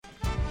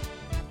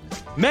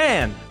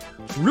Man,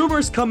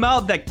 rumors come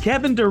out that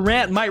Kevin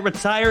Durant might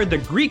retire. The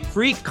Greek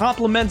Freak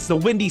compliments the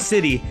Windy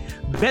City.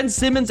 Ben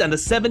Simmons and the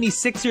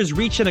 76ers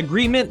reach an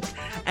agreement.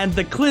 And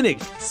The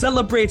Clinic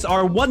celebrates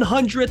our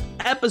 100th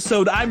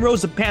episode. I'm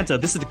Rosa Panta.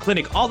 This is The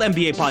Clinic, all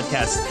NBA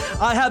podcast.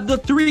 I have the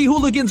three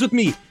hooligans with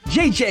me.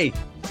 JJ,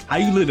 how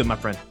you living, my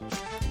friend?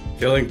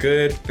 Feeling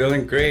good,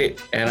 feeling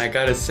great. And I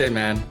gotta say,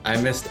 man, I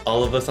missed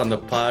all of us on the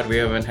pod. We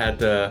haven't had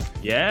the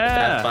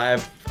Fab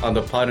Five on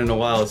the pod in a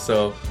while.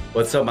 So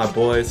what's up, my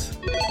boys?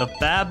 The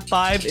Fab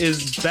Five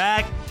is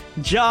back.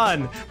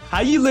 John,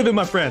 how you living,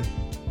 my friend?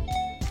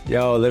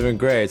 Yo, living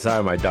great.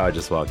 Sorry, my dog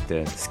just walked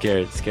in.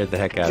 Scared the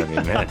heck out of me,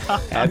 man.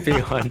 Happy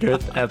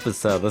 100th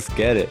episode. Let's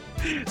get it.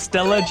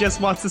 Stella just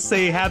wants to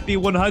say happy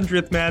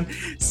 100th, man.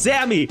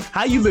 Sammy,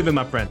 how you living,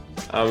 my friend?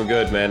 I'm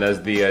good, man.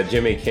 As the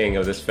Jimmy King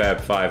of this Fab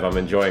Five, I'm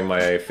enjoying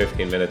my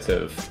 15 minutes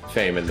of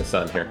fame in the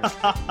sun here.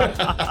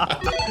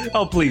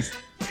 Oh, please.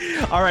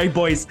 All right,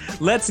 boys,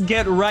 let's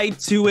get right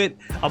to it.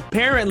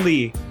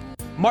 Apparently,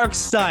 Mark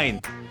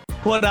Stein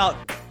put out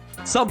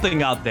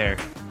something out there.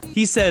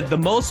 He said the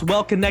most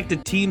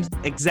well-connected team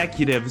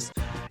executives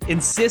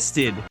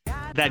insisted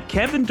that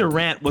Kevin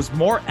Durant was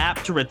more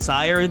apt to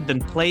retire than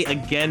play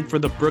again for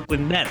the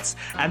Brooklyn Nets.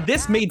 And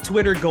this made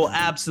Twitter go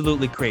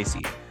absolutely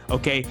crazy.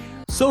 Okay,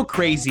 so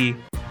crazy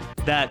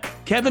that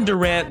Kevin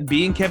Durant,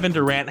 being Kevin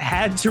Durant,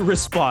 had to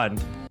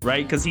respond,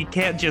 right? Because he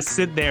can't just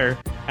sit there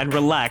and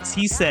relax.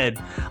 He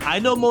said, I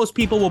know most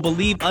people will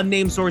believe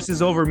unnamed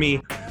sources over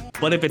me,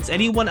 but if it's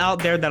anyone out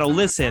there that'll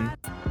listen,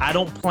 I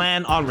don't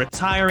plan on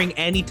retiring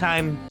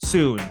anytime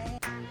soon.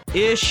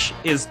 Ish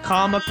is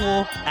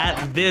comical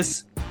at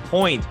this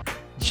point.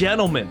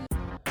 Gentlemen,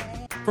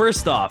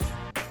 first off,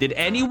 did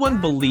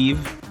anyone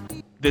believe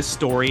this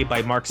story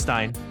by Mark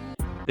Stein?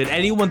 Did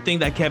anyone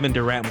think that Kevin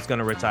Durant was going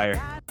to retire?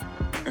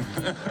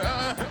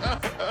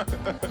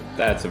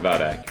 That's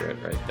about accurate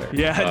right there.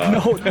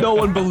 Yeah, no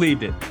one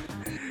believed it.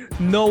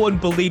 No one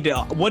believed it.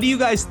 What do you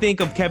guys think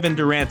of Kevin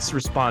Durant's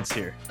response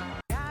here?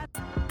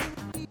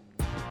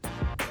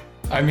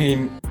 I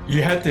mean,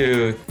 you had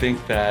to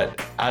think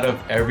that out of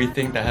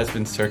everything that has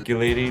been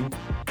circulating,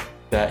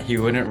 that he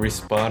wouldn't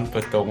respond,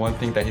 but the one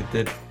thing that he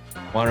did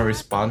want to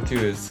respond to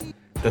is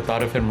the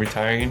thought of him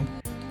retiring,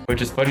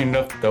 which is funny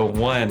enough, the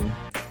one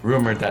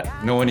rumor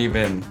that no one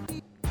even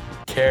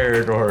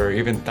cared or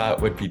even thought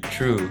would be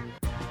true.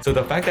 So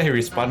the fact that he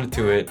responded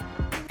to it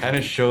kind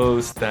of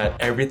shows that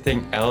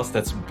everything else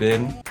that's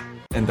been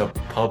in the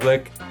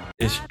public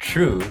is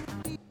true.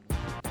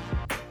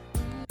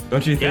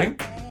 Don't you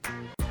think?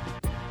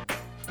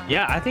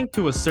 Yeah, I think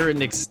to a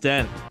certain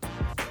extent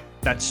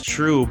that's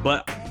true,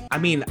 but I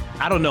mean,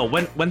 I don't know.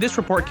 When this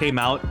report came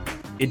out,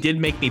 it did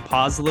make me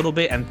pause a little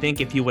bit and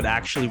think if he would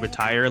actually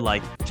retire,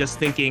 like just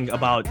thinking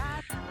about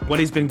what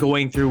he's been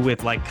going through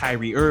with like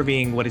Kyrie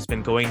Irving, what he's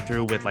been going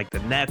through with like the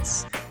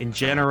Nets in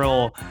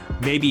general.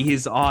 Maybe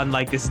he's on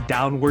like this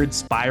downward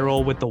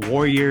spiral with the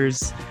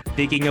Warriors,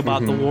 thinking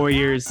about the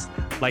Warriors,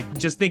 like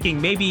just thinking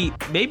maybe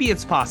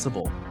it's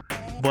possible.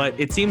 But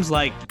it seems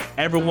like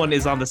everyone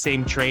is on the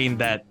same train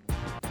that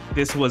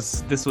this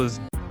was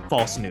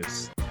false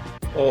news.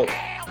 Well,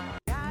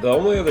 the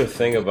only other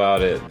thing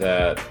about it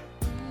that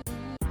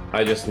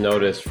I just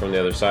noticed from the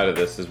other side of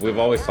this is we've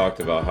always talked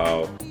about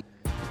how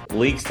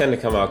leaks tend to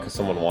come out because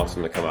someone wants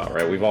them to come out,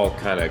 right? We've all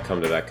kind of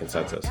come to that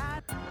consensus.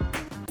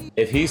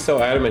 If he's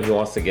so adamant he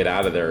wants to get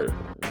out of there,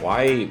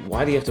 why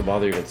do you have to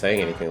bother even saying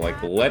anything?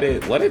 Like, let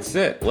it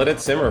sit, let it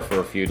simmer for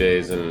a few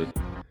days and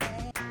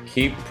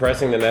keep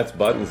pressing the Nets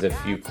buttons if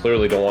you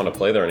clearly don't want to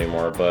play there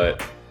anymore.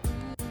 But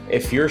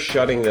if you're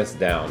shutting this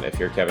down, if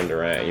you're Kevin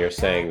Durant and you're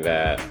saying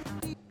that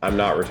I'm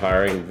not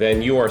retiring,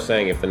 then you are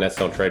saying if the Nets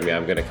don't trade me,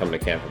 I'm going to come to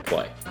camp and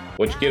play,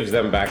 which gives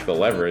them back the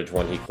leverage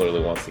when he clearly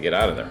wants to get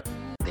out of there.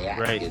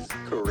 That is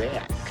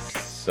correct.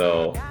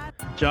 So,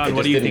 John,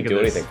 what do you think of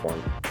this? Anything for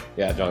him.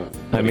 Yeah, John.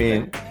 I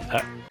mean,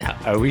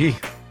 are we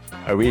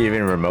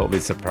even remotely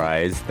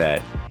surprised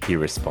that he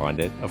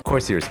responded? Of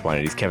course he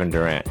responded. He's Kevin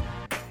Durant.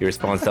 He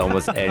responds to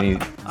almost any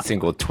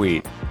single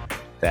tweet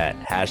that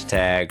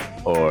hashtag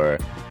or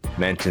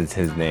mentions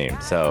his name.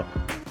 So,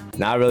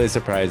 not really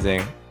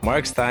surprising.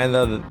 Mark Stein,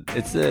 though,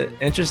 it's an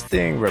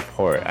interesting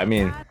report. I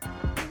mean,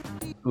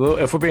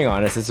 if we're being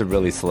honest, it's a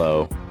really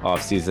slow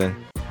offseason.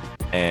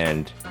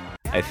 And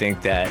I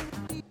think that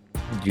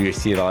you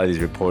see a lot of these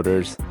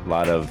reporters, a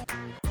lot of,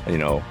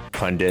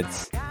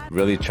 pundits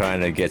really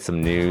trying to get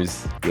some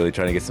news, really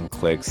trying to get some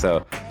clicks.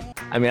 So,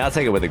 I mean, I'll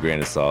take it with a grain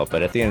of salt.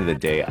 But at the end of the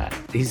day,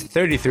 he's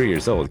 33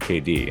 years old,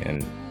 KD,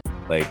 and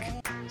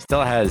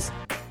still has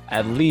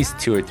at least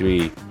 2 or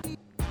 3,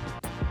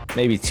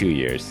 maybe 2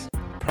 years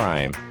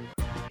prime.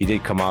 He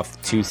did come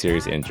off 2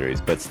 serious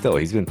injuries, but still,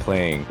 he's been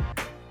playing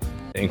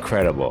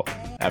incredible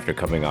after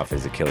coming off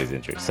his Achilles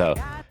injury. So,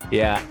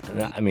 yeah,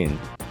 I mean,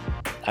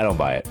 I don't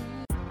buy it.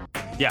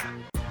 Yeah,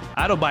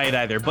 I don't buy it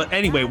either. But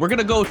anyway, we're going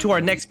to go to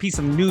our next piece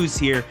of news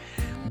here.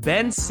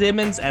 Ben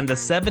Simmons and the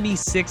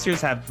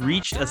 76ers have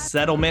reached a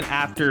settlement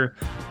after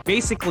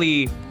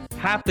basically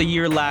half the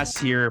year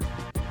last year.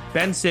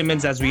 Ben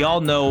Simmons, as we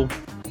all know,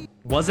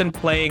 wasn't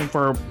playing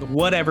for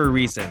whatever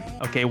reason.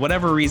 Okay,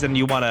 whatever reason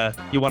you wanna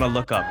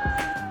look up.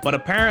 But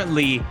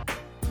apparently,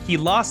 he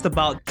lost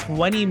about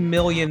 $20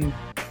 million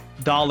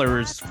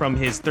from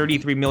his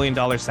 $33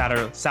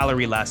 million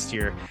salary last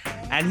year,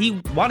 and he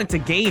wanted to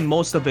gain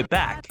most of it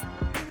back.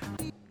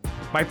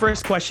 My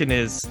first question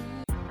is,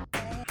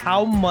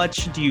 how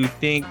much do you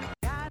think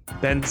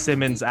Ben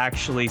Simmons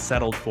actually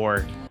settled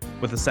for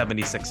with the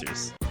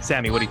 76ers?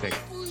 Sammy, what do you think?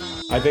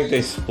 I think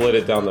they split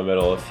it down the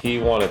middle. If he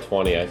wanted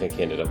 20, I think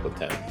he ended up with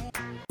 10.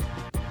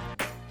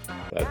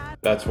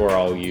 That's where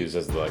I'll use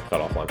as the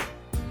cutoff line.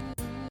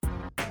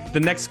 The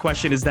next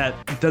question is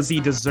that, does he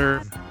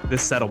deserve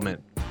this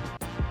settlement?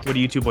 What do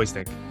you two boys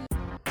think?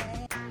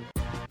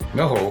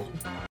 No.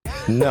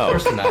 No.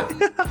 Of course not.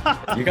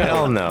 You gotta,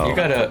 Hell no. You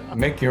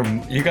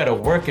gotta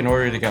work in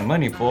order to get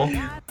money, fool.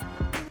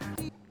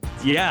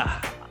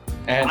 Yeah.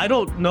 And I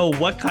don't know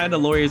what kind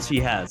of lawyers he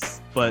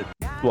has, but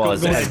Well,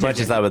 go ahead, as much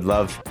JJ. as I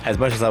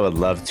would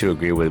love to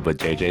agree with what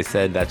JJ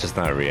said, that's just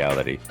not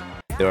reality.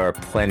 There are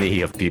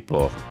plenty of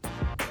people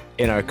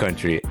in our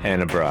country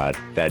and abroad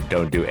that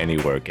don't do any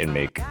work and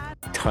make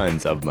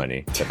tons of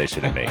money that they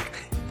shouldn't make.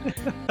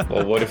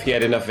 Well, what if he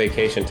had enough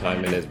vacation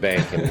time in his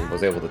bank and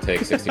was able to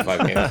take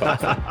 65 games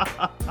off?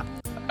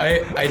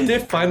 I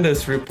did find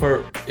this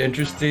report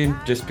interesting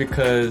just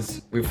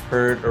because we've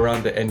heard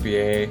around the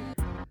NBA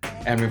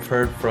and we've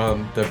heard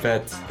from the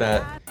vets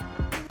that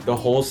the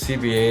whole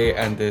CBA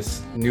and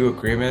this new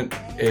agreement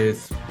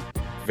is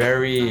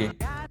very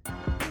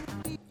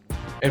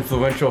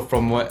influential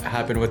from what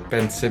happened with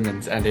Ben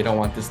Simmons, and they don't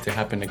want this to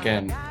happen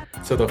again.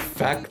 So the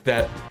fact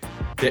that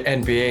the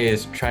NBA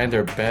is trying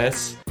their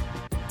best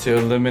to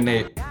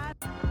eliminate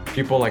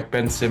people like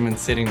Ben Simmons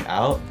sitting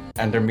out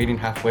and they're meeting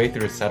halfway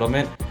through a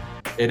settlement,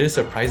 it is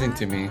surprising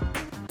to me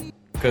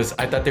because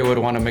I thought they would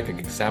want to make an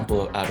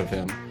example out of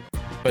him.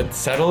 But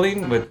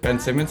settling with Ben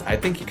Simmons, I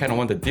think he kind of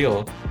won the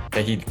deal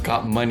that he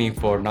got money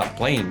for not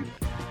playing.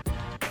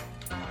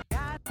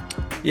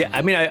 Yeah,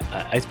 I mean,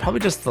 it's probably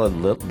just the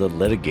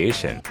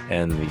litigation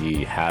and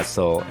the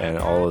hassle and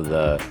all of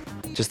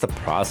just the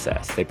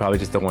process. They probably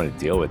just don't want to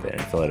deal with it.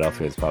 And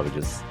Philadelphia is probably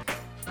just,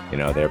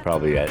 they're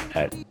probably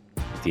at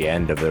the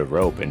end of their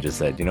rope and just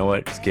said, you know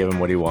what, just give him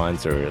what he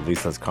wants, or at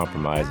least let's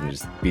compromise and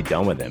just be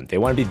done with him. They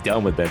want to be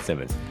done with Ben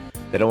Simmons.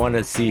 They don't want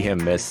to see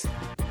him miss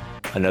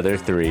another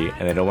three,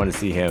 and they don't want to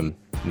see him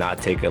not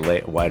take a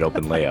wide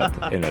open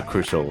layup in a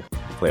crucial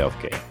playoff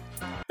game.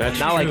 That's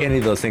Not true. like any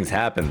of those things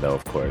happen, though,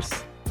 of course.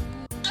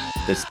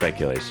 There's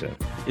speculation.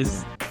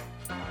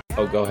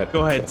 Oh, go ahead.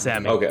 Go ahead,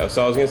 Sammy. Okay,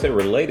 so I was going to say,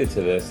 related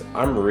to this,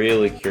 I'm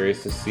really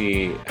curious to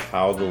see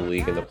how the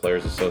league and the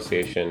Players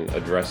Association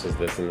addresses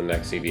this in the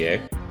next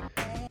CBA.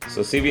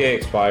 So CBA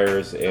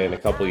expires in a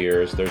couple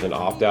years. There's an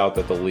opt-out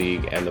that the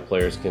league and the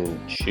players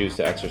can choose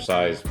to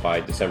exercise by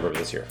December of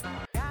this year.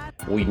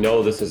 We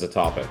know this is a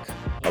topic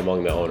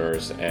among the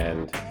owners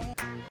and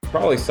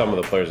probably some of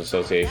the Players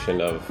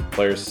Association of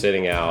players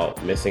sitting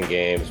out, missing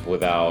games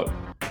without,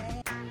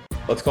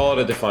 let's call it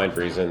a defined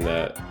reason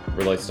that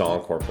relates to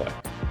on-court play.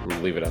 We'll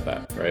leave it at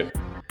that, right?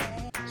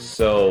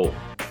 So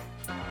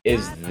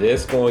is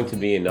this going to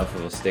be enough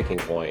of a sticking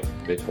point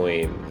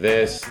between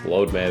this,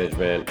 load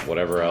management,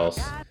 whatever else,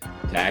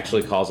 to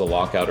actually cause a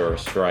lockout or a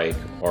strike?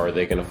 Or are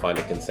they going to find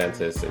a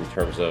consensus in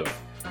terms of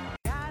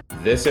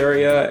this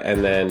area,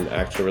 and then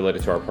actually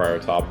related to our prior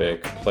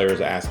topic,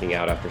 players asking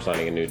out after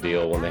signing a new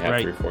deal when they have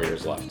Right. 3-4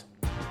 years left?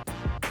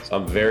 So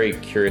I'm very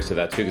curious to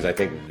that too, because I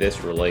think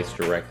this relates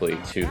directly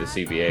to the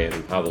CBA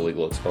and how the league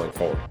looks going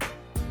forward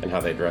and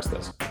how they address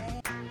this.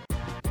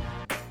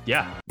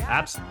 Yeah,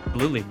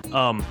 absolutely.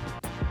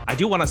 I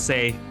do want to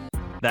say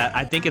that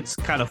I think it's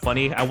kind of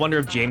funny. I wonder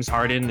if James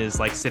Harden is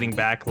like sitting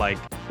back like,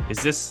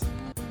 is this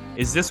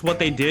what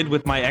they did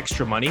with my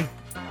extra money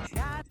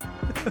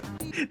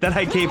that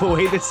I gave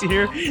away this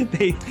year?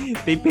 They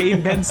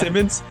paid Ben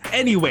Simmons.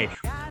 Anyway,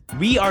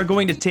 we are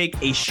going to take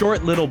a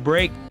short little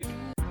break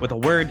with a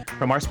word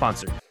from our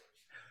sponsor.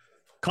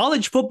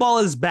 College football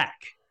is back.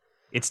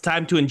 It's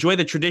time to enjoy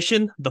the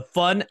tradition, the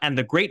fun, and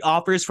the great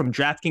offers from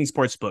DraftKings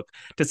Sportsbook.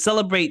 To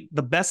celebrate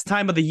the best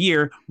time of the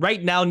year,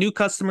 right now, new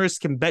customers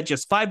can bet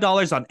just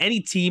 $5 on any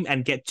team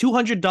and get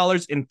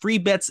 $200 in free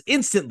bets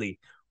instantly,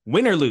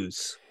 win or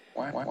lose.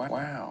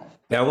 Wow.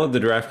 Download the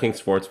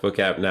DraftKings Sportsbook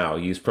app now.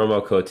 Use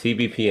promo code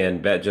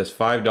TBPN. Bet just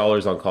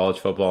 $5 on college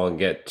football and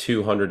get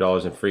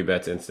 $200 in free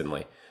bets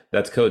instantly.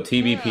 That's code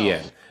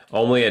TBPN.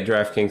 Only at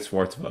DraftKings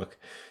Sportsbook.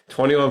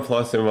 21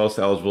 plus in most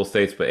eligible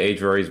states, but age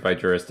varies by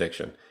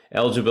jurisdiction.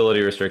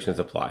 Eligibility restrictions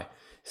apply.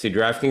 See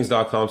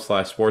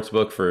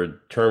DraftKings.com/sportsbook for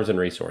terms and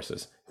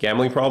resources.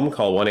 Gambling problem?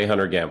 Call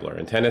 1-800-GAMBLER.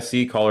 In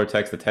Tennessee, call or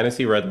text the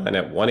Tennessee Red Line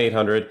at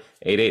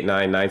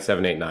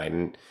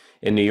 1-800-889-9789.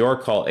 In New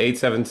York, call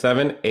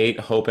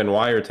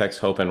 877-8-HOPE-NY or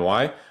text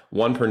HOPE-NY.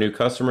 One per new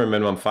customer,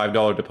 minimum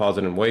 $5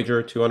 deposit and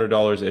wager,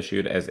 $200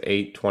 issued as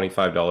 8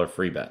 $25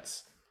 free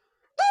bets.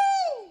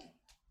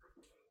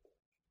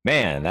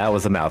 Man, that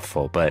was a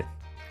mouthful, but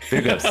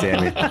big up,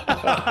 Sammy.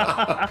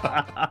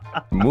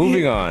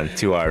 Moving on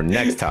to our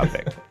next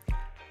topic.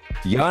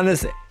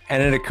 Giannis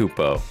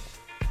Antetokounmpo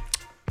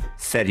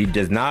said he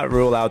does not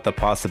rule out the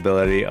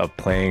possibility of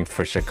playing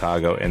for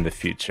Chicago in the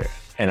future.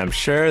 And I'm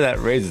sure that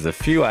raises a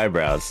few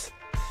eyebrows,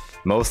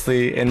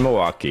 mostly in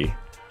Milwaukee,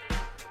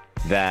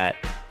 that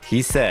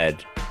he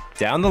said,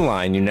 down the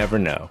line, you never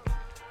know.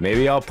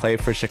 Maybe I'll play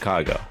for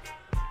Chicago.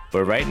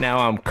 But right now,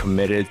 I'm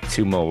committed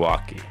to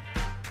Milwaukee.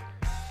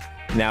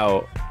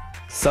 Now,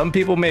 some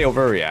people may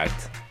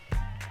overreact.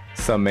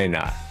 Some may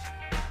not.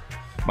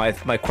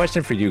 My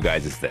question for you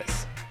guys is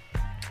this.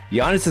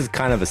 Giannis is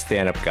kind of a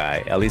stand-up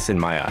guy, at least in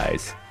my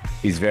eyes.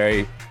 He's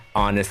very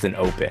honest and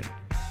open.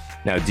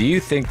 Now, do you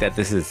think that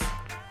this is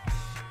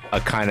a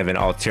kind of an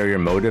ulterior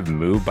motive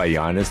move by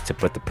Giannis to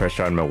put the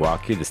pressure on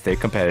Milwaukee to stay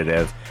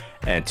competitive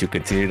and to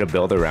continue to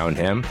build around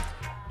him?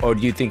 Or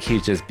do you think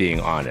he's just being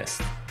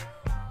honest?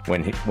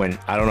 When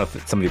I don't know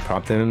if somebody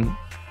prompted him,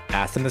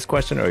 asked him this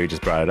question, or he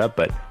just brought it up,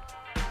 but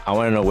I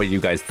want to know what you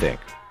guys think.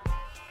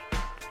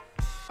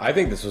 I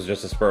think this was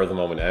just a spur of the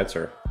moment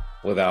answer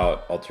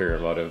without ulterior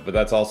motive, but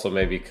that's also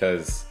maybe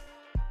because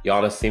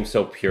Giannis seems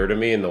so pure to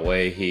me in the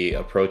way he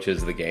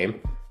approaches the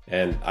game,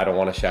 and I don't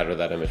want to shatter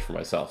that image for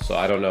myself. So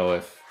I don't know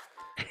if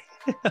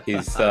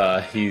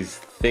he's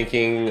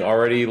thinking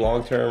already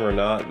long term or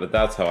not, but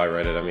that's how I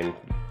read it. I mean,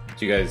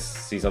 do you guys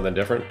see something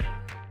different?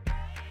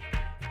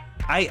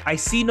 I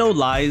see no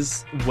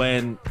lies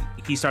when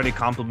he started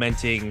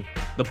complimenting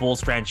the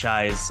Bulls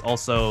franchise,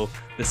 also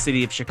the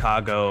city of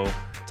Chicago,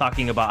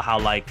 talking about how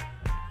like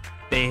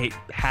they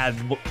had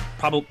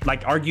probably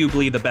like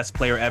arguably the best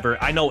player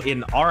ever. I know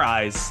in our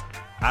eyes,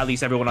 at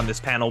least everyone on this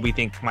panel, we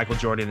think Michael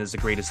Jordan is the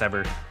greatest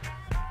ever.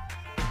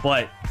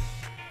 But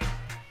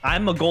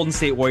I'm a Golden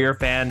State Warrior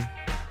fan.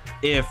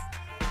 If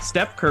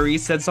Steph Curry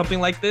said something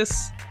like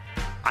this,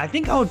 I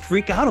think I would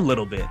freak out a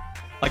little bit,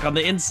 like on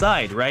the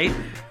inside, right?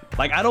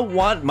 Like, I don't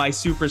want my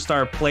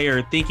superstar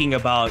player thinking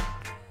about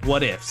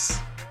what ifs,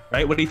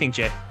 right? What do you think,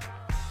 Jay?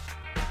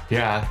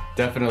 Yeah,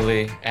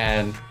 definitely.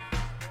 And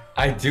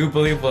I do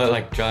believe what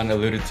like John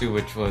alluded to,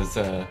 which was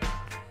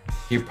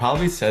he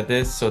probably said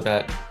this so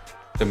that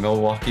the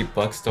Milwaukee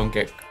Bucks don't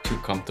get too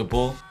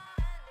comfortable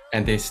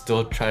and they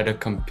still try to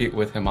compete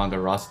with him on the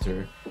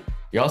roster.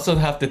 You also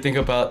have to think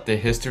about the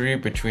history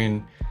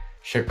between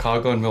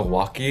Chicago and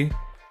Milwaukee.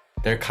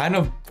 They're kind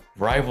of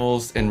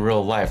rivals in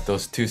real life,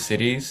 those two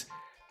cities.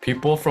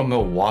 People from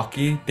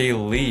Milwaukee, they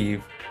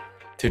leave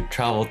to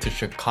travel to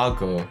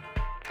Chicago.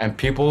 And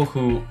people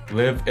who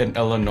live in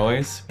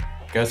Illinois,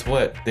 guess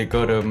what? They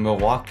go to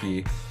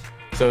Milwaukee.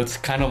 So it's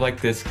kind of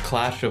like this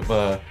clash of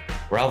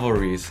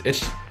rivalries.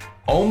 It's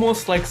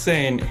almost like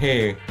saying,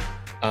 hey,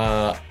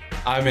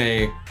 I'm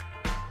a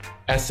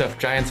SF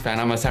Giants fan,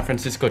 I'm a San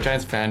Francisco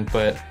Giants fan,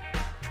 but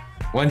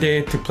one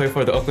day to play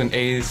for the Oakland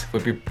A's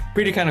would be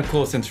pretty kind of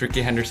cool since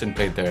Ricky Henderson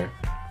played there.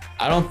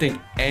 I don't think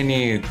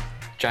any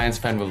Giants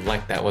fan would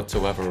like that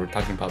whatsoever. We're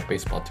talking about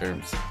baseball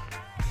terms.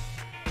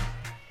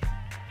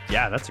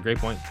 Yeah, that's a great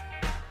point.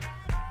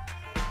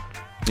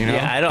 You know?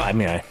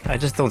 Yeah, I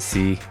just don't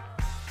see,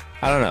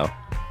 I don't know.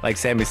 Like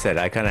Sammy said,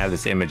 I kind of have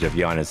this image of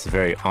Giannis,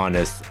 very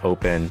honest,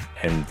 open,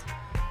 and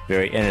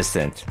very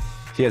innocent.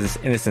 He has this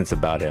innocence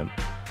about him.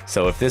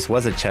 So if this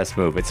was a chess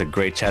move, it's a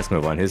great chess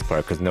move on his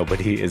part because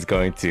nobody is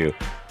going to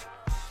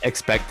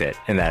expect it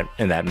in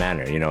that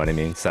manner. You know what I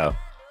mean? So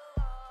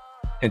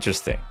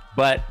interesting.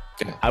 But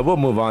I will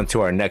move on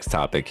to our next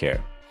topic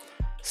here.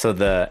 So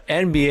the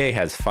NBA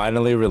has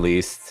finally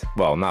released,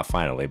 well, not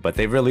finally, but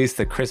they've released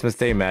the Christmas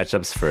Day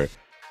matchups for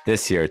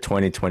this year,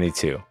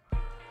 2022.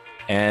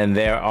 And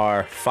there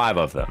are 5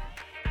 of them.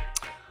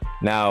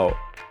 Now,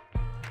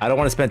 I don't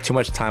want to spend too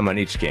much time on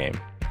each game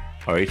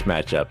or each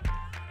matchup,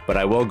 but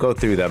I will go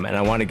through them and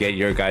I want to get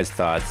your guys'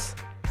 thoughts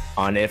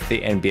on if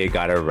the NBA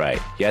got it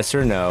right. Yes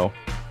or no,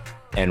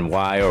 and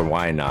why or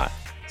why not.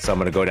 So I'm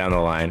going to go down the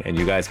line and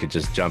you guys could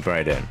just jump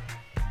right in.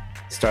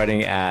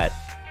 Starting at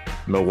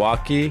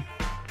Milwaukee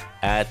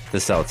at the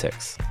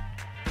Celtics.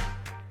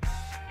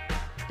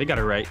 They got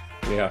it right.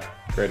 Yeah,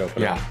 great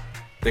opener. Yeah,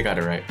 they got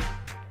it right.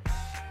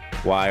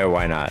 Why or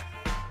why not?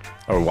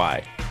 Or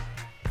why?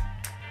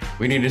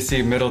 We need to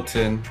see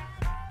Middleton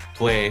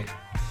play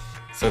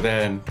so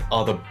then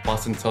all the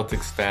Boston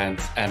Celtics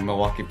fans and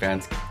Milwaukee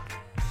fans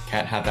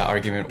can't have that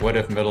argument. What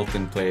if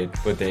Middleton played?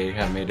 Would they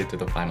have made it to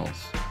the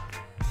finals?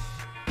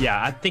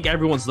 Yeah, I think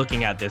everyone's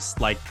looking at this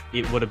like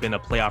it would have been a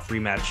playoff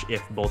rematch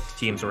if both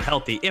teams were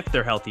healthy, if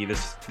they're healthy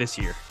this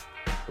year.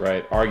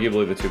 Right,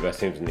 arguably the 2 best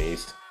teams in the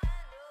East.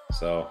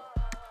 So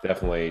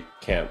definitely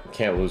can't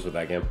lose with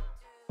that game.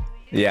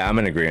 Yeah, I'm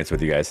in agreement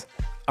with you guys.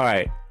 All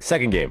right,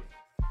 second game.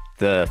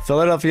 The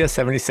Philadelphia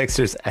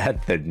 76ers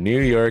at the New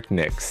York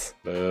Knicks.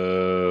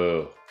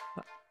 Boo.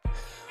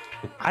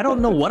 I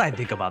don't know what I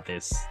think about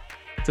this,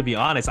 to be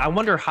honest. I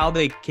wonder how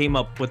they came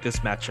up with this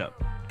matchup.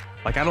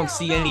 Like, I don't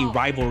see any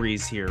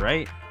rivalries here,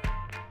 right?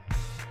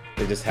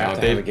 They just have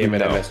to have a game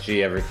at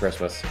MSG every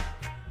Christmas.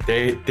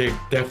 They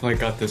definitely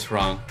got this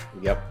wrong.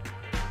 Yep.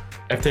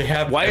 If they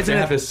have, Why is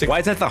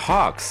it the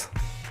Hawks,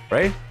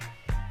 right?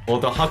 Well,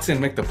 the Hawks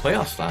didn't make the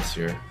playoffs last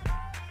year.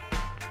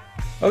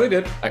 Oh, they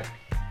did.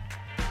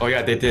 Oh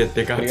yeah, they did.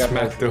 They got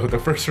smacked through the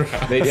first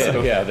round. They did.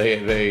 So. Yeah,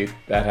 they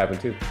that happened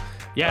too.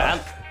 Yeah,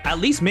 at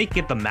least make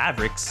it the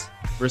Mavericks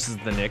versus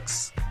the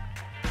Knicks,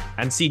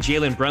 and see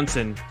Jalen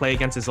Brunson play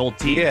against his old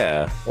team.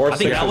 Yeah. Or I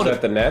think that Sixers would've-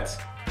 at the Nets.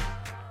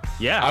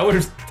 Yeah, I would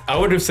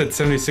have said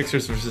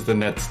 76ers versus the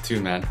Nets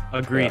too, man.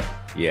 agreed.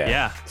 Yeah.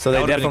 Yeah, So that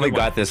they would've been a definitely good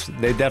one. got this.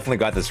 They definitely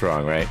got this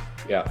wrong, right?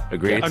 Yeah.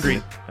 Agreed.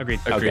 Agreed. Okay.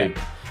 Agreed.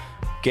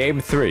 Game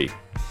 3.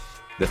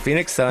 The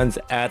Phoenix Suns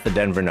at the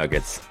Denver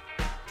Nuggets.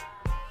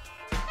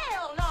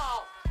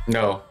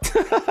 No,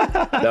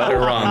 No, they're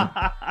wrong.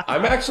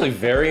 I'm actually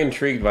very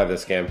intrigued by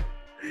this game.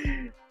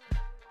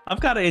 I'm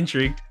kind of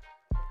intrigued.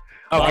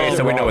 Why Okay, is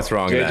so it we know wrong? what's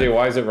wrong JJ, then.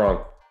 why is it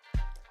wrong?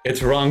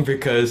 It's wrong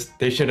because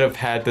they should have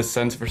had the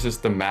Suns versus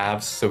the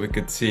Mavs so we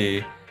could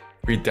see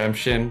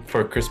redemption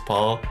for Chris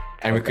Paul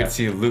and we Okay. could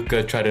see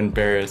Luka try to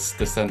embarrass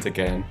the Suns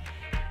again.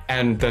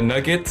 And the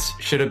Nuggets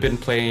should have been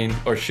playing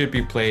or should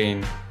be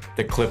playing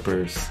the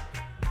Clippers.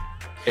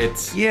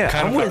 It's Yeah,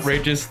 kind I'm of with-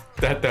 outrageous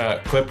that the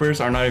Clippers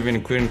are not even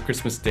including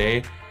Christmas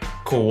Day.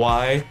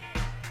 Kawhi,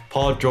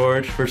 Paul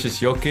George versus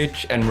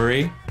Jokic and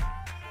Murray.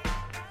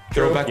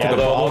 Throw back to the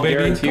Although bubble, I'll baby.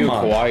 guarantee you Come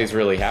on. Kawhi is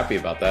really happy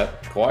about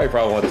that. Kawhi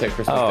probably wants to take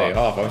Christmas Oh. Day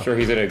off. I'm sure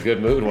he's in a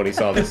good mood when he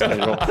saw this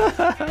schedule.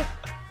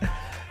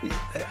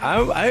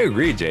 I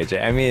agree,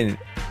 JJ. I mean,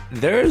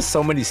 there's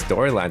so many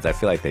storylines I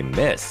feel like they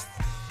missed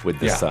with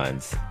the Yeah.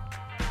 Suns.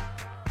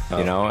 Oh.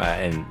 You know,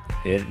 and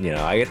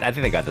I think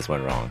they got this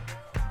one wrong.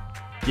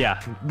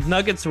 Yeah,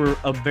 Nuggets were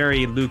a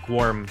very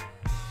lukewarm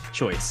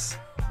choice.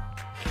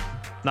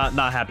 Not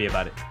happy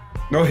about it.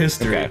 No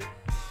history.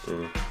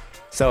 Okay.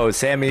 So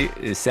Sammy,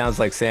 it sounds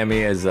like Sammy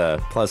is a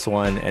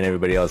 +1 and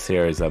everybody else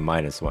here is a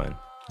 -1.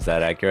 Is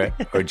that accurate?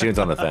 Or June's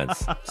on the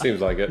fence?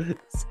 Seems like it.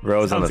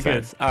 Rose on the Sounds good.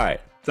 fence. All right.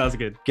 Sounds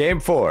good. Game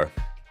 4.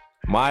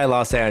 My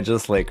Los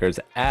Angeles Lakers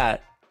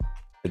at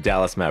the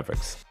Dallas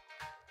Mavericks.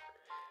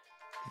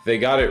 They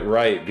got it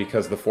right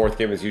because the fourth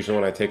game is usually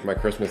when I take my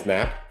Christmas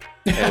nap.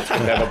 And it's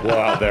going to have a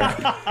blowout there.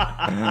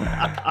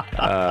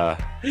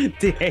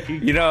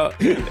 Dang. You know,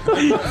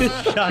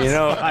 Shots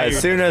fired. as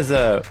soon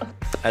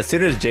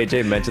as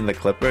JJ mentioned the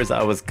Clippers,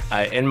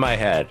 I in my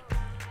head,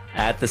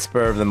 at the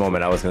spur of the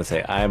moment, I was gonna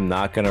say I'm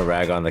not gonna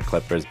rag on the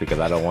Clippers because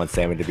I don't want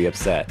Sammy to be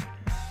upset.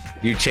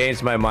 You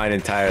changed my mind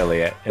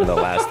entirely in the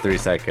last 3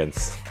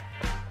 seconds.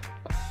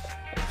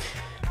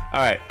 All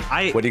right,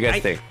 what do you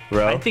guys think,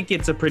 bro? I think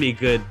it's a pretty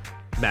good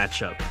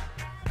matchup.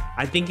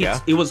 I think Yeah?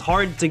 it was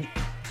hard to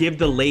give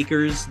the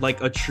Lakers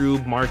like a true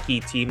marquee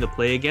team to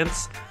play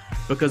against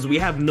because we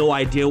have no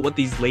idea what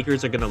these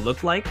Lakers are going to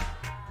look like.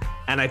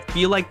 And I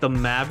feel like the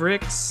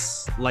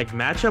Mavericks, like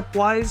matchup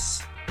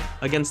wise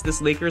against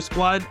this Lakers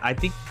squad, I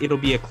think it'll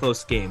be a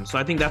close game. So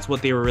I think that's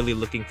what they were really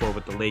looking for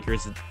with the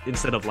Lakers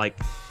instead of like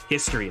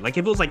history. Like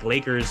if it was like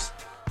Lakers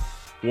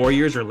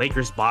Warriors or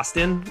Lakers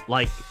Boston,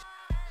 like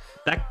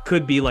that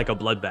could be like a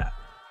bloodbath.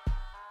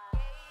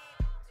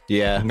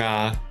 yeah,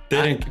 Nah,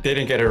 they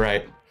didn't get it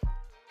right.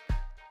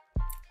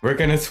 We're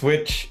gonna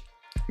switch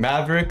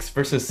Mavericks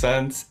versus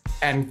Suns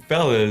and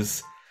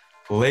fellas,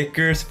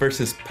 Lakers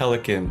versus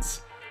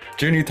Pelicans.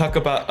 June, you talk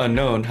about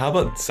unknown. How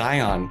about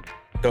Zion,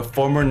 the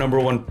former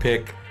 #1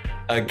 pick,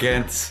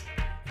 against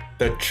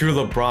the true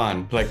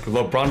LeBron? Like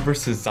LeBron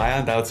versus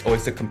Zion, that was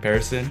always the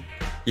comparison.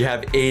 You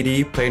have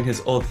AD playing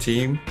his old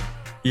team.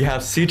 You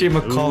have CJ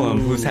McCollum,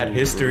 who's had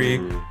history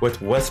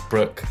with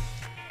Westbrook.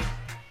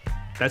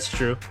 That's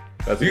true.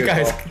 That's a You good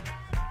guys, call.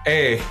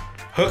 hey,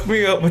 hook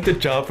me up with the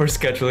job for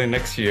scheduling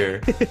next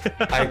year.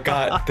 I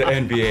got the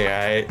NBA,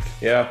 alright?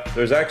 Yeah,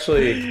 there's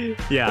actually,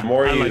 Yeah, the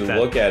more I you like that.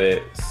 look at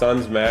it,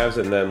 Suns, Mavs,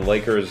 and then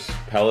Lakers,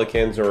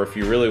 Pelicans, or if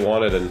you really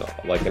wanted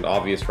an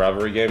obvious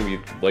rivalry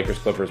game, Lakers,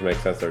 Clippers make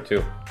sense there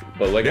too.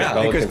 But Lakers, Yeah,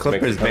 Pelicans Lakers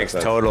Clippers makes a ton of makes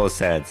sense. total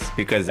sense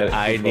because And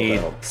I people need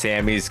don't.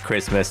 Sammy's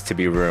Christmas to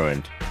be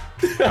ruined.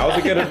 How's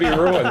it gonna be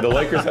ruined? The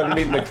Lakers haven't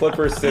beaten the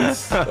Clippers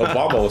since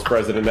Obama was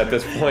president at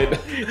this point.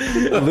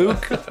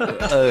 Luke,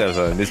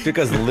 it's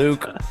because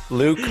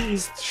Luke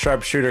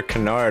sharpshooter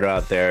Kennard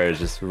out there is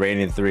just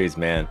raining threes,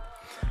 man.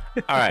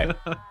 All right,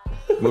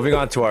 moving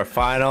on to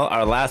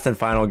our last and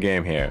final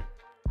game here,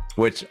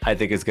 which I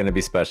think is going to be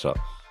special.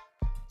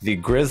 The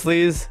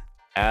Grizzlies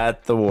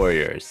at the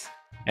Warriors.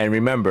 And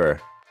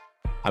remember,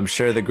 I'm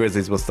sure the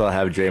Grizzlies will still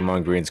have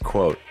Draymond Green's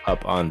quote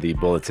up on the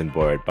bulletin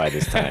board by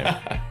this time.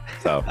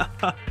 So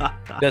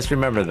just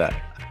remember that.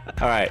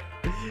 All right,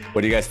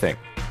 what do you guys think?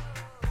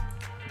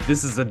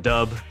 This is a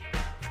dub.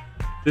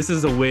 This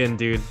is a win,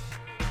 dude.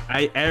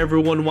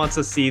 Everyone wants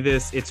to see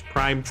this. It's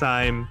prime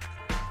time.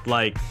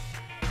 Like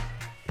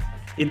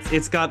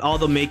it's got all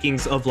the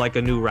makings of like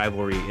a new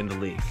rivalry in the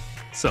league.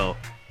 So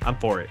I'm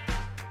for it.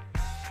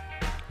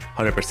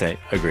 100%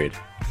 agreed.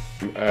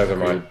 As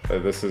am I.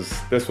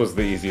 This was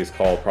the easiest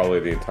call, probably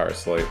the entire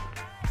slate.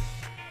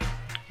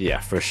 Yeah,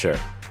 for sure.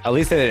 At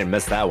least they didn't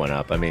mess that one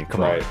up. I mean,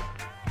 come Right. on.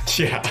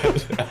 Yeah.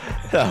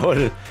 That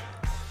would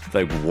it's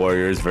like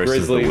Warriors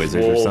versus Grizzlies, the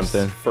Wizards Wolves, or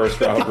something.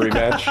 first round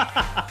rematch.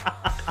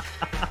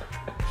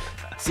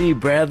 See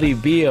Bradley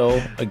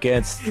Beal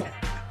against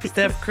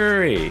Steph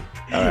Curry.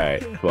 All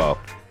right. Well,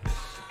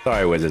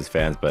 sorry, Wizards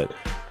fans, but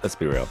let's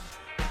be real.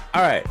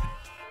 All right.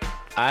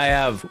 I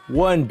have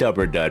one dub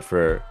or dud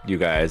for you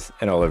guys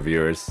and all our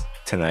viewers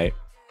tonight,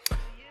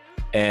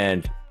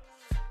 and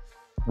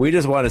we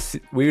just want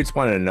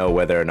to know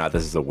whether or not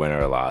this is a win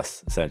or a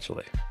loss,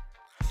 essentially.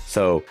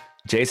 So,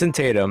 Jason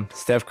Tatum,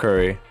 Steph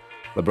Curry,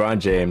 LeBron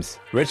James,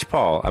 Rich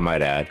Paul, I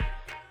might add,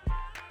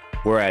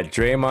 were at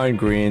Draymond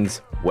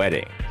Green's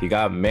wedding. He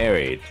got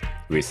married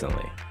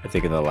recently. I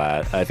think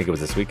it was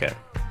this weekend.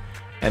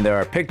 And there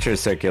are pictures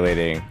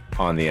circulating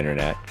on the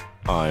internet,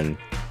 on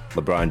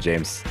LeBron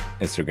James'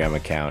 Instagram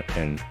account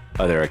and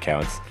other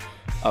accounts,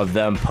 of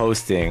them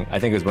posting. I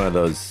think it was one of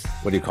those,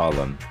 what do you call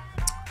them?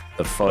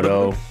 The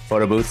photo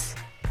booths.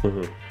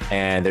 Mm-hmm.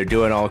 And they're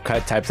doing all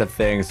types of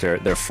things. They're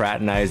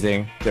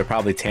fraternizing. They're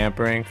probably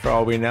tampering, for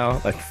all we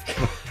know.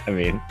 I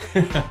mean,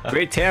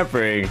 great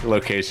tampering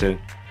location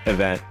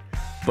event.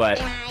 But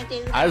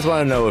I just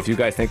want to know if you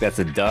guys think that's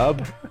a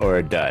dub or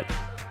a dud.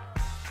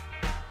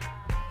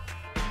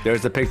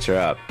 There's a picture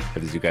up,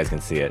 if you guys can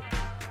see it.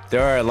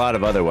 There are a lot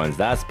of other ones.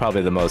 That's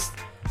probably the most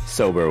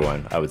sober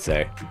one, I would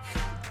say.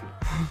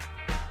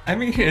 I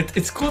mean,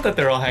 it's cool that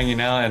they're all hanging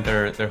out and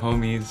they're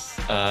homies.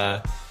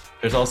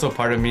 There's also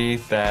part of me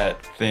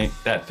that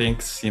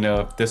thinks,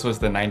 if this was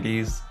the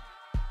 90s,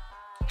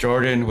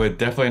 Jordan would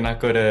definitely not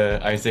go to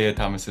Isaiah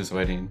Thomas's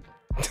wedding.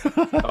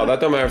 Oh, that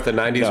don't matter if the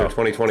 90s or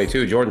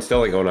 2022. Jordan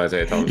still ain't going to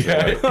Isaiah Thomas.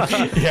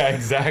 Yeah,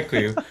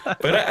 exactly.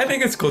 But I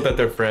think it's cool that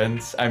they're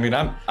friends. I mean,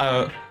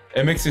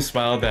 it makes me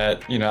smile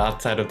that,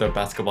 outside of the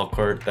basketball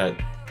court, that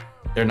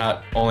they're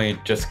not only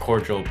just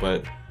cordial,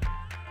 but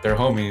they're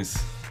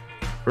homies.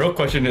 Real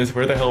question is,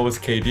 where the hell was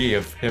KD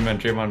if him and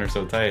Draymond are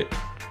so tight?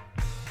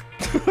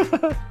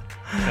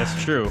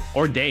 That's true.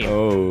 Or Dame.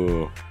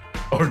 Oh.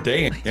 Or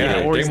Dame.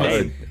 Yeah, or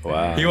Dame.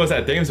 Wow. He was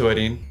at Dame's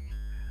wedding.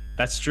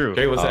 That's true.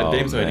 Jay was at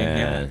Dame's wedding.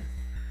 Yeah.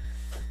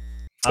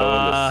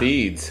 Sowing the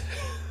seeds.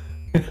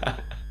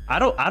 I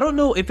don't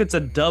know if it's a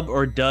dub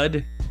or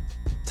dud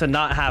to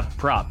not have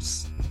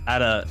props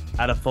at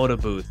a photo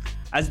booth.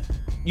 As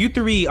you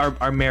three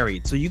are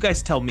married, so you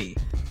guys tell me.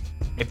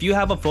 If you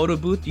have a photo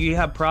booth, do you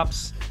have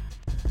props?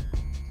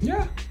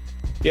 Yeah.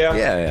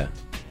 Yeah.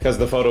 Because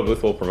the photo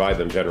booth will provide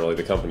them generally,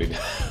 the company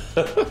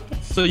does.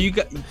 So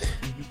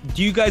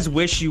do you guys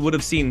wish you would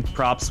have seen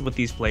props with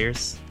these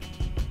players?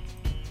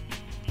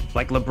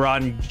 Like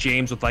LeBron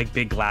James with like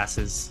big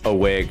glasses. A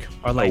wig.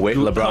 Or like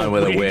LeBron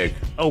with a wig.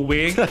 A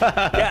wig?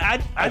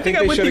 Yeah, I think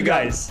I'm with you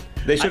guys.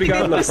 They should have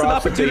gotten the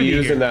props that they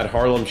used in that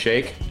Harlem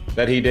Shake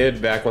that he did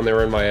back when they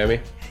were in Miami.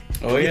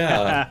 Oh,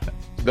 yeah.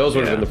 Those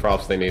would have been the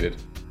props they needed.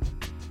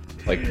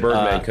 Like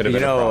Birdman could have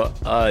been a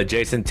prop.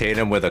 Jason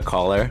Tatum with a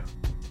collar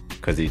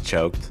because he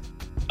choked.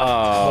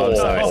 Oh, I'm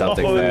sorry,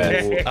 something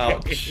bad.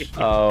 Ouch.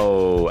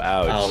 Oh,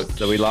 ouch.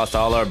 So we lost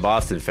all our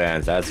Boston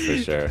fans, that's for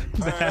sure.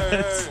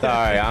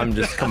 Sorry,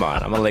 come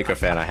on. I'm a Laker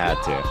fan, I had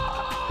to.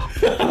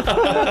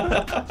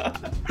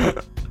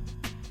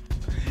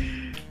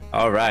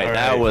 All right,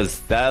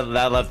 that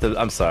left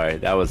I'm sorry,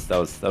 that was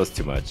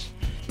too much.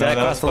 Did I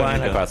cross the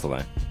line? I crossed the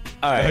line.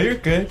 All right. No, you're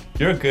good.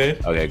 You're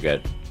good. Okay,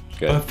 good.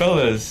 But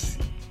fellas,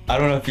 I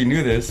don't know if you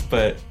knew this,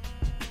 but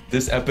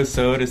this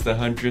episode is the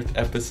 100th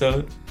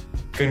episode.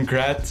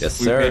 Congrats. Yes,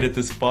 we sir. made it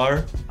this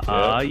far.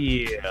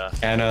 Yeah.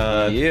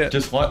 And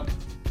just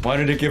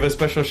wanted to give a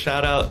special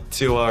shout out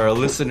to our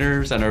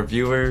listeners and our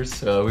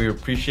viewers. We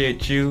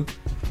appreciate you.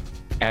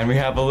 And we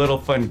have a little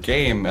fun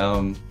game.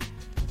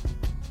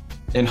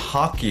 In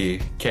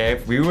hockey, okay,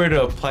 if we were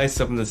to apply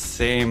some of the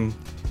same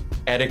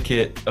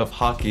etiquette of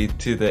hockey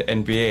to the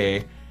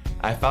NBA,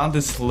 I found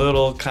this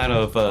little kind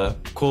of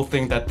cool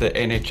thing that the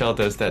NHL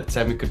does that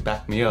Sammy could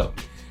back me up.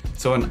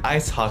 So in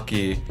ice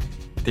hockey,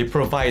 they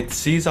provide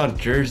C's on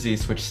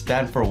jerseys, which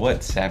stand for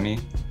what, Sammy?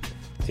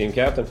 Team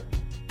captain.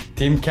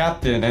 Team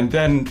captain. And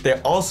then they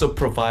also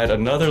provide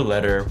another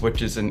letter,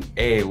 which is an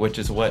A, which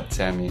is what,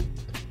 Sammy?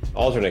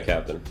 Alternate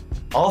captain.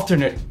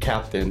 Alternate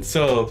captain.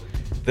 So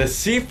the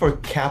C for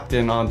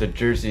captain on the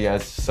jersey,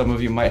 as some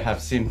of you might have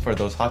seen for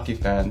those hockey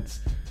fans,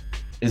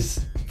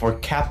 is for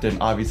captain,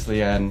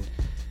 obviously. And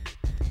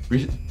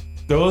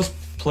those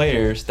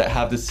players that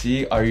have the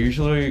C are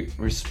usually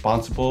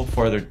responsible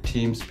for their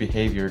team's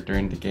behavior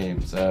during the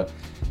games.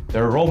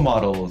 They're role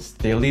models.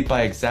 They lead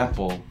by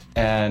example.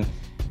 And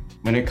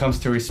when it comes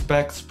to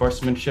respect,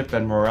 sportsmanship,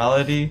 and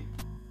morality,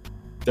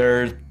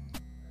 they're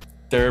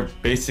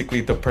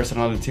basically the person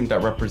on the team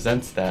that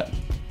represents that.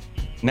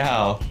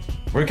 Now,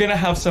 we're gonna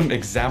have some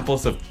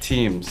examples of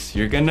teams.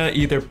 You're gonna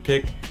either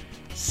pick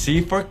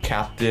C for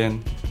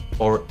captain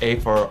or A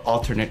for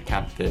alternate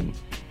captain.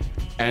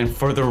 And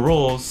for the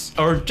rules,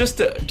 or just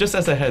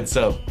as a heads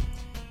up,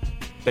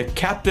 the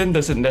captain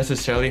doesn't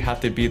necessarily have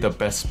to be the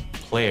best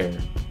player,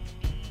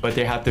 but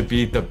they have to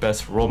be the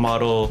best role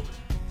model,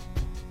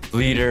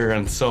 leader,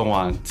 and so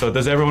on. So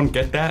does everyone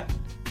get that?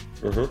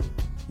 Mm-hmm.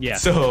 Yeah.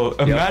 So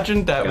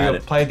imagine that we Got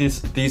it. apply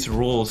these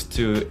rules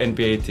to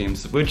NBA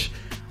teams, which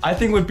I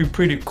think would be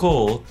pretty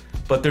cool.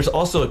 But there's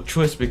also a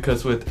twist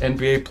because with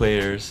NBA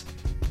players,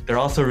 they're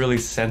also really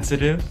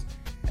sensitive.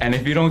 And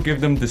if you don't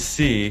give them the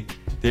C,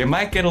 they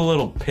might get a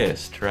little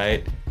pissed,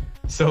 right?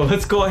 So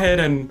let's go ahead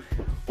and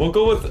we'll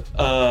go with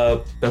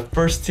the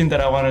first team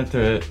that I wanted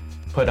to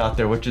put out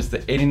there, which is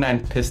the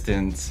 89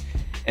 Pistons.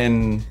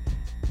 In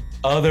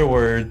other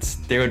words,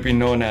 they would be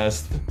known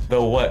as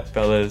the what,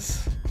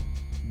 fellas?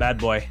 Bad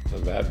boy. The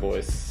bad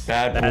boys.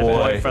 Bad Bad boy.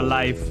 boy for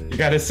life. You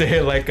gotta say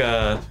it like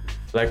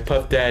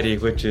Puff Daddy,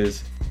 which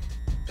is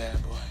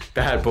Bad boy.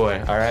 bad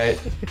boy. All right.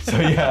 So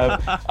you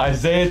have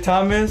Isaiah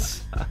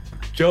Thomas,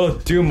 Joe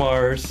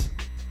Dumars,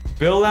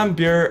 Bill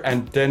Laimbeer,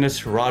 and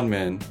Dennis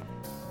Rodman.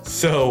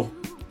 So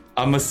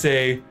I'm gonna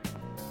say,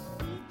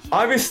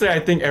 obviously, I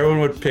think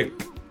everyone would pick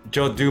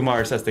Joe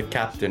Dumars as the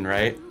captain,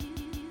 right?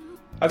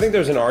 I think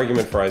there's an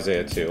argument for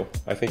Isaiah too.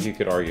 I think you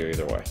could argue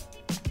either way.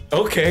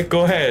 Okay,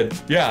 go ahead.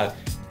 Yeah.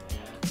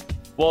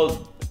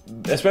 Well,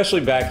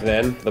 especially back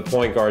then, the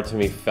point guard to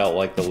me felt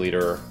like the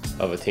leader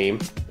of a team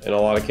in a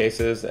lot of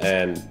cases,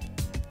 and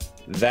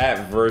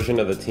that version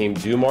of the team,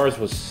 Dumars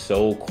was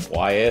so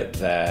quiet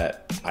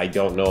that I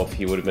don't know if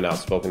he would have been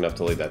outspoken enough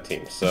to lead that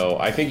team. So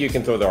I think you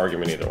can throw the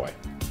argument either way.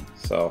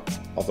 So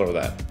I'll throw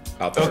that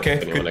out there Okay,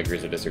 if anyone good.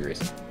 agrees or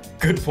disagrees.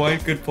 Good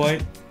point. Good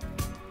point.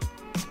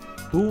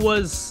 Who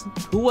was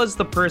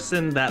the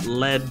person that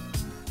led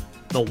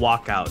the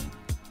walkout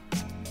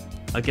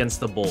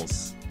against the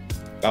Bulls?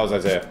 That was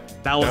Isaiah.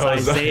 That was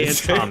Isaiah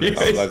Thomas.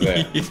 That was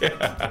Isaiah.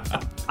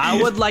 Yeah. I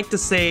would like to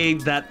say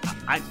that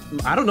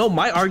I don't know,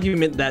 my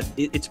argument that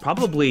it's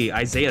probably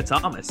Isaiah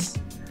Thomas.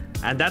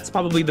 And that's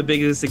probably the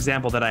biggest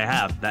example that I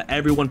have, that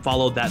everyone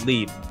followed that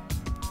lead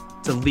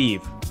to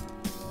leave.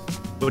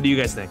 What do you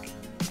guys think?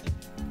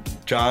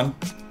 John?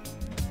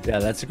 Yeah,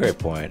 that's a great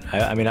point.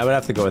 I mean, I would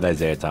have to go with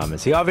Isaiah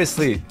Thomas. He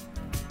obviously,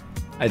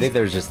 I think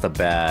there's just a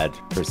bad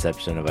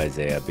perception of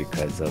Isaiah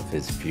because of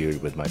his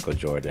feud with Michael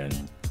Jordan.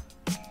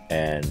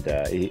 And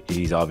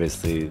he's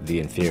obviously the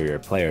inferior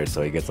player,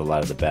 so he gets a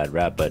lot of the bad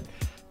rap. But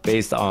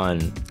based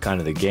on kind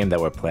of the game that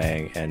we're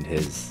playing and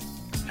his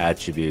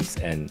attributes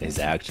and his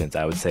actions,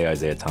 I would say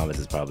Isaiah Thomas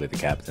is probably the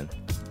captain,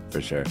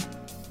 for sure.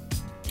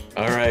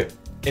 All right.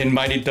 In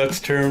Mighty Ducks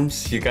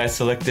terms, you guys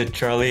selected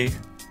Charlie.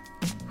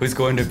 Who's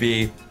going to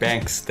be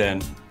Banks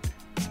then?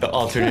 The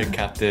alternate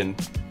captain.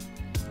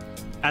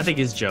 I think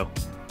it's Joe.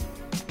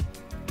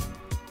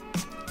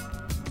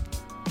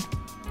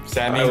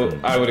 Sammy?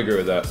 I would agree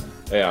with that.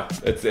 Yeah,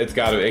 it's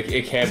got to.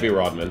 It can't be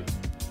Rodman.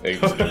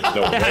 There's no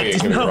way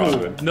it can be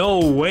Rodman. No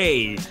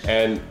way.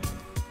 And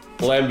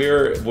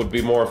Laimbeer would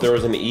be more if there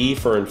was an E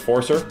for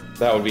enforcer.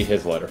 That would be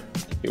his letter.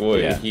 He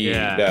would.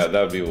 Yeah. That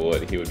would be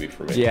what he would be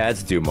for me. Yeah,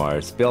 it's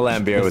Dumars. Bill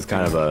Laimbeer was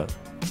kind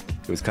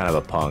of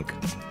a punk,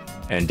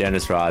 and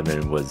Dennis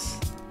Rodman was.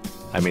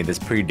 I mean, this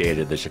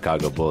predated the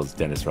Chicago Bulls,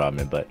 Dennis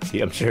Rodman, but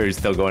I'm sure he's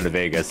still going to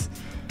Vegas,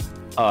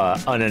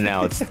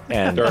 unannounced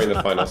and During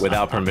the finals.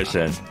 without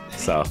permission.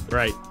 So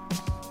Right.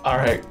 All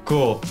right,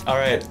 cool. All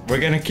right, we're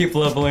going to keep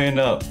leveling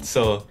up.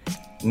 So,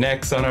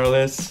 next on our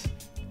list,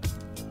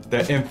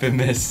 the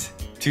infamous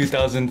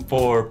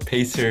 2004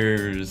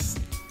 Pacers.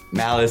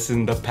 Malice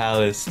in the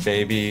Palace,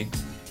 baby.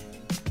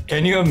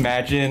 Can you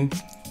imagine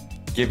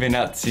giving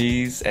out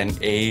C's and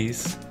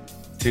A's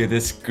to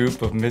this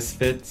group of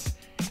misfits?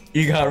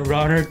 You got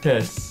Ron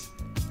Artest,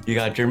 you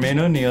got Jermaine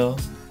O'Neal,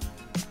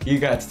 you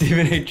got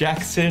Stephen A.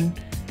 Jackson,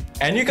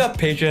 and you got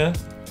Peja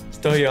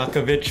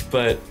Stojakovic,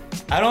 but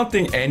I don't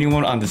think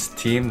anyone on this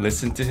team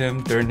listened to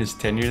him during his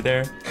tenure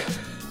there.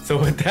 So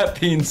with that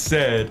being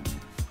said,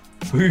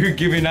 who you're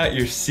giving out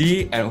your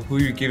C and who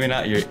you're giving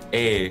out your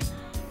A?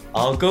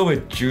 I'll go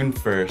with June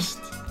 1st.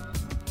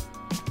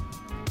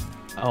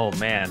 Oh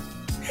man.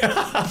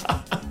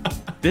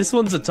 This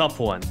one's a tough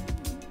one.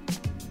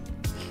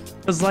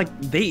 Cause like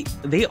they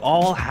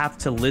all have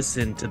to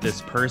listen to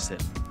this person.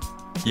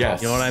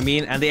 Yes. You know what I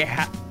mean? And they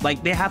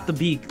have to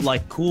be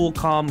like cool,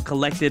 calm,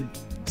 collected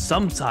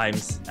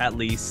sometimes at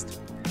least.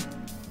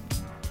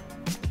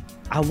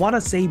 I want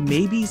to say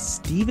maybe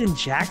Steven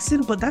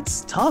Jackson, but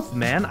that's tough,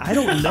 man. I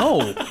don't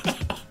know.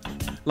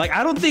 Like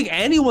I don't think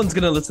anyone's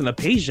gonna listen to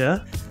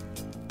Peja.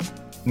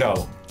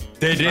 No,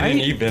 they didn't Right?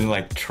 even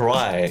like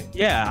try.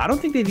 Yeah, I don't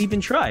think they'd even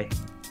try.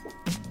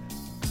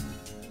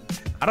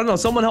 I don't know.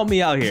 Someone help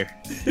me out here.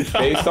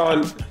 Based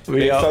on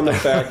the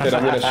fact that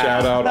I'm going to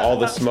shout out all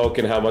the smoke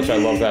and how much I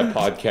love that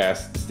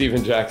podcast,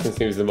 Steven Jackson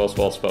seems the most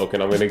well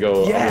spoken. I'm going to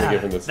go. I'm going to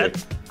give him the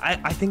six.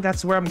 I think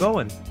that's where I'm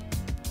going.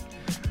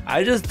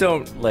 I just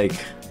don't like.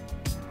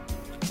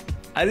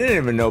 I didn't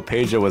even know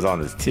Peja was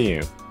on this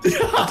team in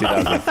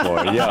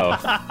 2004. Yo,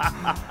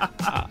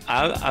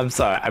 I'm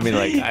sorry. I mean,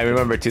 like I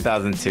remember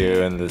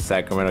 2002 and the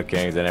Sacramento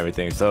Kings and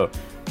everything. So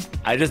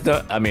I just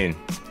don't. I mean,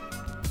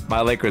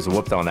 my Lakers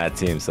whooped on that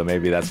team, so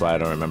maybe that's why I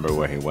don't remember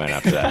where he went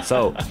after that.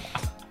 So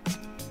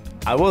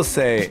I will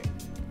say,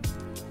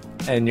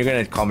 and you're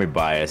gonna call me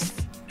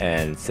biased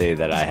and say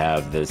that I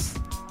have this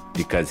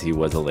because he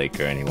was a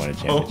Laker and he won a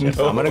championship.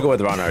 no. I'm gonna go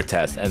with Ron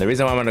Artest, and the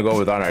reason why I'm gonna go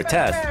with Ron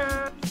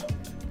Artest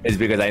is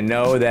because I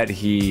know that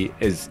he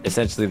is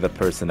essentially the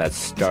person that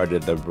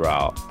started the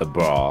brawl,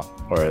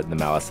 or the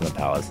Malice in the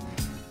Palace.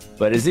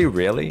 But is he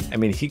really? I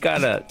mean, he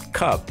got a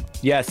cup.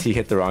 Yes, he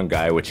hit the wrong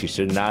guy, which he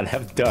should not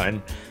have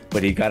done,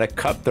 but he got a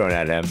cup thrown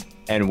at him.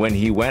 And when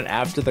he went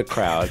after the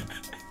crowd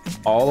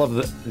all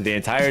of the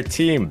entire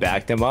team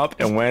backed him up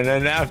and went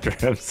in after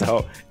him.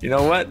 So you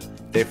know what?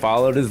 They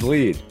followed his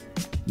lead.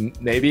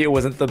 Maybe it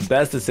wasn't the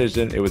best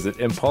decision. It was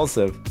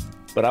impulsive.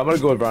 But I'm going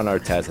to go with Ron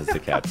Artest as the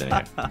captain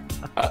here.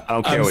 I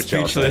don't care what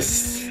y'all say.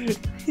 Speechless.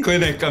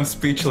 Clinic, I'm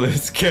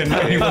speechless. Can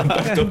anyone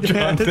back up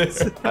John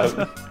this?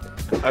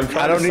 I'm trying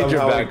I don't to need your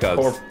somehow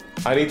backups.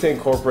 I need to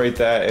incorporate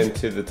that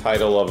into the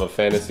title of a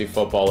fantasy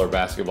football or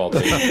basketball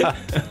team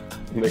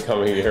in the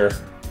coming year.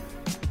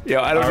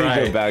 Yo, I don't All need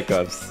right. your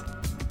backups.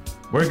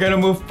 We're gonna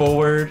move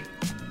forward.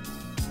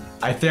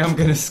 I think I'm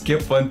gonna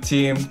skip one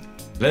team.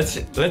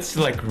 Let's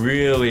like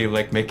really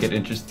like make it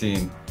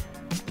interesting.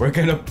 We're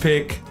gonna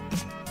pick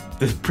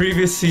the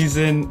previous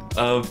season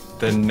of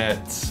the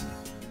Nets.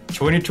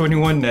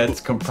 2021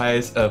 Nets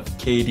comprised of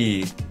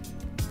KD,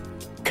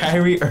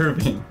 Kyrie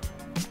Irving,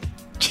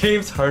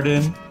 James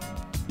Harden.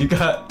 You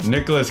got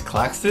Nicholas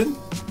Claxton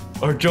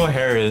or Joe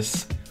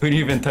Harris, who didn't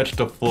even touch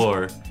the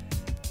floor.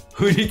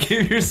 Who do you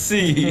give your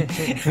C?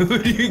 Who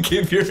do you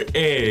give your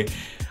A?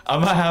 I'm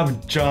gonna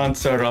have John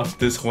start off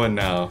this one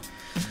now.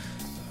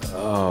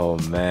 Oh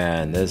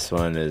man, this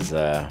one is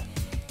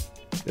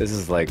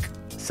like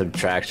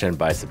subtraction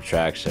by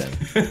subtraction.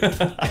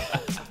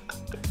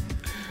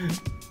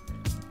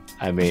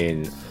 I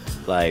mean,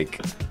 like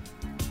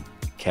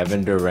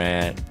Kevin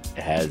Durant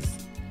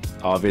has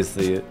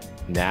obviously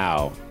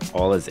now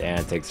all his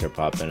antics are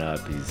popping up.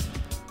 He's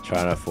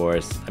trying to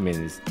force, I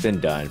mean, it's been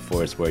done,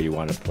 force where you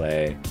want to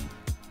play.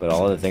 But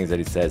all the things that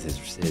he says,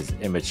 his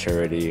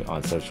immaturity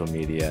on social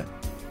media.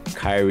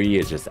 Kyrie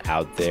is just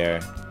out there.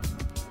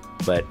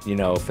 But, you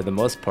know, for the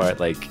most part,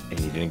 like, and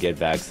he didn't get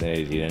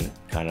vaccinated.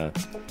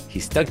 He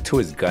stuck to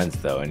his guns,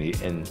 though.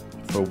 And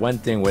for one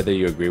thing, whether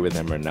you agree with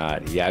him or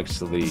not,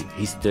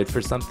 he stood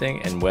for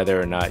something. And whether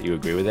or not you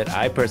agree with it,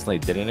 I personally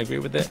didn't agree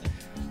with it.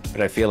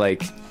 But I feel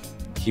like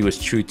he was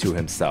true to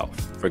himself,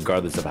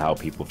 regardless of how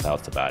people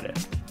felt about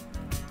it.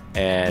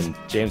 And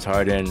James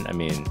Harden, I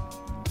mean,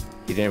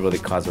 he didn't really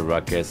cause a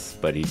ruckus,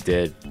 but he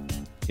did,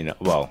 you know,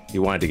 well, he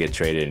wanted to get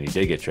traded and he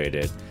did get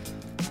traded.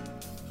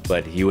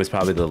 But he was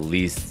probably the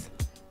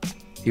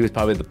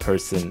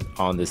person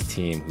on this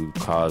team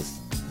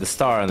the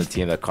star on the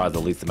team that caused the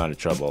least amount of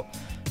trouble.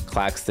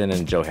 Claxton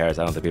and Joe Harris,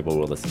 I don't think people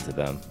will listen to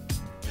them.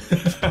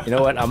 You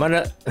know what? I'm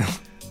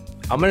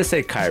gonna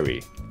say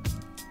Kyrie.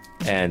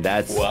 And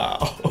that's,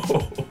 Wow.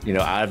 you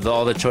know, out of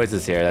all the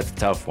choices here, that's a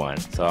tough one.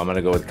 So I'm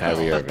gonna go with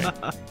Kyrie Irving.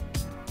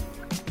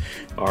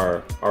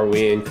 Are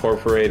we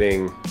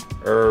incorporating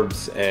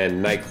herbs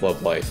and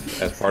nightclub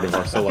life as part of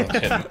our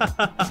selection?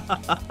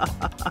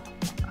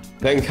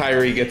 Then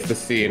Kyrie gets the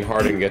C and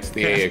Harden gets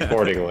the A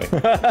accordingly.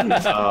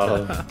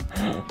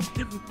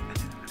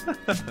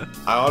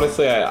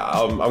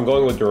 I'm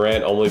going with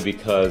Durant only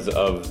because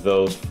of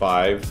those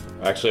five.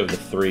 Actually, of the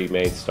three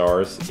main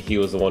stars, he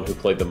was the one who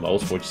played the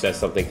most, which says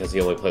something because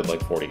he only played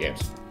like 40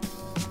 games.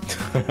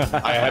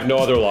 I have no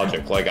other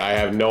logic. Like, I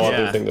have no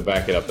other thing to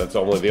back it up. That's the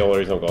only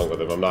reason I'm going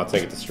with him. I'm not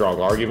saying it's a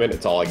strong argument.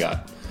 It's all I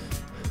got.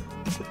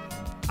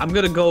 I'm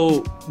gonna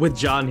go with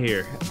John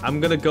here. I'm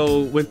gonna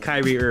go with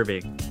Kyrie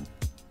Irving.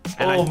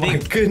 And Oh my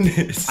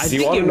goodness. I Do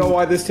you think want to it- know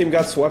why this team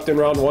got swept in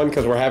round one?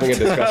 Because we're having a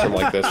discussion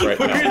like this right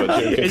now. But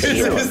Jim, It's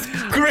continue just-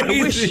 on.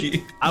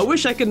 Crazy. I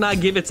wish I could not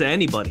give it to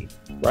anybody.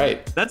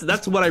 Right.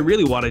 That's what I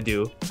really want to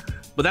do,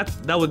 but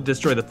that would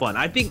destroy the fun.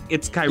 I think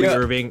it's Kyrie Yeah.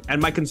 Irving,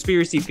 and my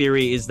conspiracy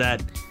theory is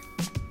that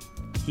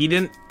he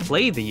didn't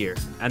play the year,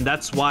 and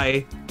that's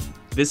why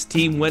this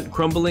team went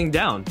crumbling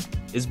down,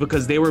 is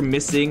because they were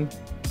missing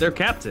their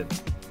captain.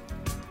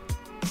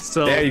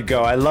 So There you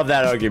go. I love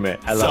that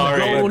argument. I love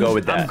Sorry. it. I'm gonna go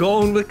with that. I'm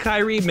going with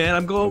Kyrie, man.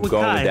 I'm going with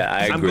Kai.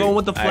 I agree. I'm going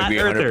with the I flat agree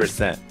earthers.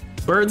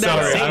 100%. Burn that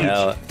Sorry, sage.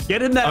 Hell,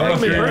 Get in that I'm room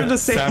and agreeing burn the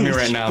with sage. Sammy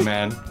right now,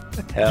 man.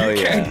 hell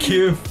You yeah. can't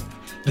give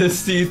the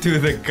C to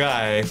the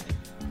guy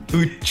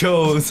who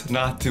chose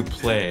not to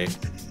play.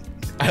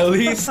 At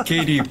least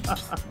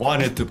KD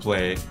wanted to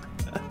play.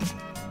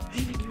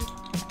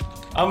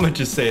 I'm gonna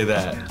just say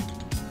that.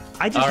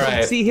 I just All don't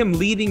right. see him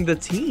leading the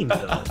team,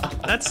 though.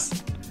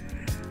 That's,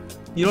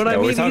 you know what I Yo,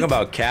 mean? we're talking He's-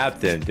 about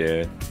captain,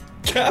 dude.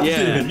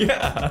 Captain,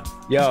 yeah.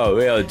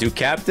 Yo, do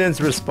captains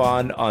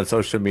respond on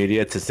social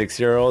media to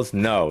 6-year-olds?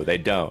 No, they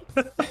don't.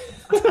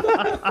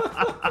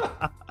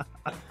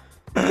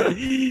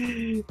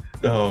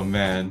 Oh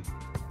man.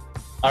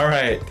 All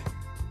right.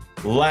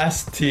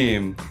 Last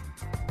team.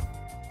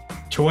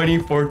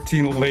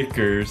 2014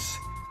 Lakers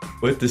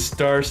with the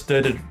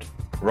star-studded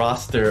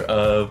roster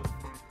of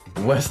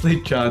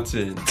Wesley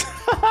Johnson.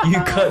 You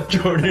got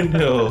Jordan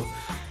Hill.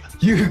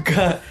 You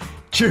got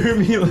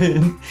Jeremy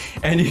Lin,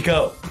 and you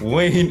got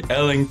Wayne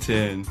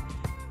Ellington.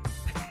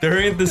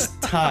 During this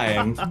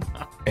time,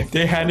 if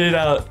they handed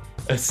out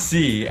a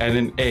C and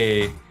an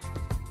A,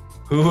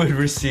 who would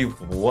receive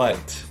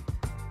what?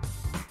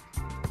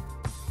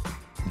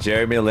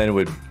 Jeremy Lin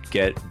would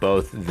get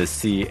both the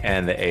C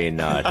and the A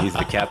nod. He's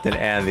the captain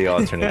and the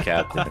alternate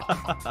captain.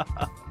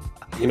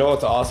 You know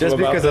what's awesome Just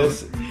about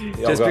because this?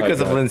 Just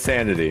because of Lin's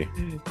sanity.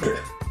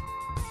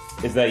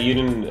 Is that you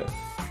didn't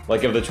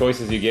like of the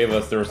choices you gave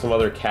us, there were some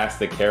other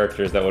cast of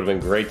characters that would have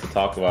been great to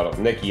talk about.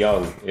 Nick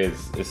Young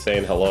is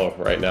saying hello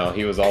right now.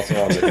 He was also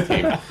on this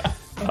team.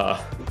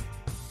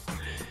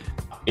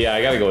 Yeah,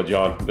 I gotta go with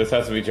John. This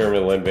has to be Jeremy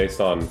Lin based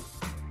on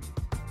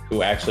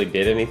who actually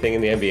did anything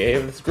in the NBA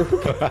of this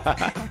group.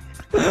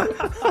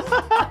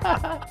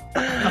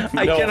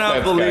 I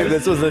cannot believe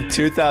this was the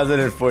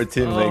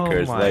 2014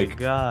 Lakers. Oh my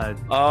god.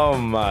 Oh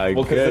my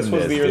well, because goodness. this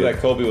was the year dude. that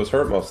Kobe was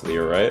hurt most of the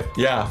year, right?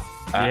 Yeah.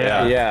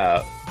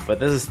 Yeah, but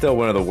this is still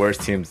one of the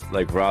worst teams,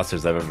 like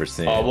rosters I've ever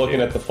seen. Oh, I'm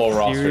looking at the full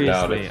roster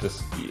now. And Seriously. it's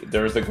just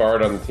there was a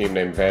guard on the team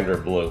named Vander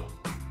Blue.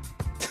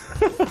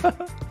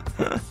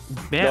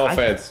 Man, No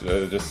offense,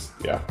 just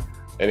yeah.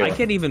 Anyway. I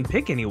can't even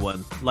pick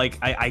anyone. Like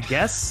I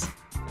guess,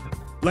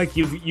 like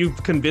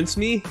you've convinced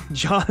me,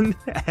 John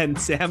and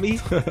Sammy,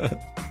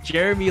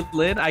 Jeremy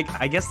Lin.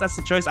 I guess that's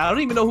the choice. I don't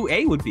even know who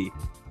A would be.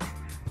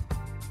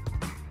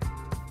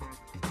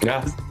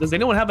 Yeah. Does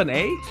anyone have an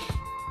A?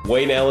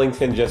 Wayne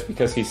Ellington, just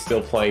because he's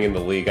still playing in the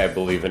league, I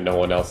believe, and no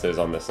one else is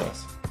on this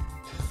list.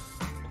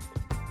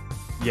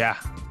 Yeah.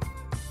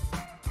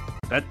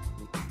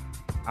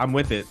 I'm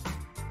with it.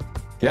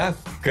 Yeah,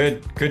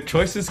 good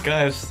choices,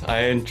 guys.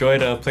 I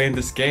enjoyed playing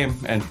this game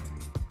and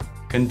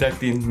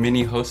conducting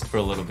mini host for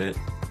a little bit.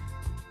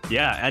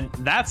 Yeah, and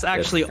that's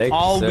actually thank you,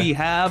 all sir. we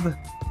have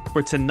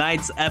for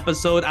tonight's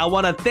episode. I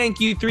want to thank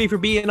you three for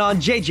being on.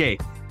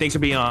 JJ, thanks for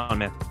being on,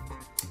 man.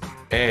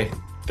 Hey,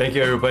 thank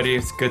you, everybody.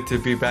 It's good to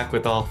be back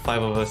with all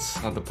 5 of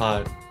us on the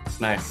pod.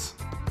 It's nice.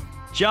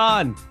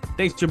 John,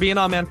 thanks for being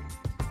on, man.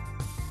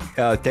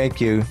 Thank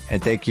you,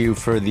 and thank you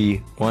for the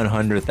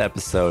 100th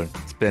episode.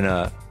 It's been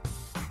a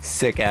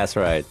sick ass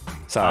ride.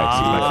 Sorry,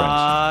 excuse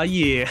my French.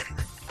 Yeah.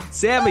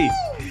 Sammy,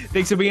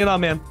 thanks for being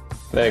on, man.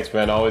 Thanks,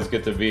 man. Always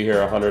good to be here.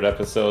 100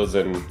 episodes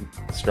and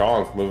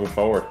strong moving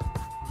forward.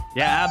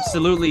 Yeah,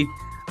 absolutely.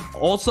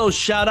 Also,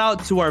 shout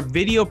out to our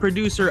video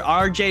producer,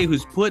 RJ,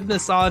 who's putting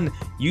us on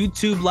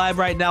YouTube Live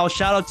right now.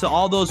 Shout out to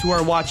all those who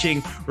are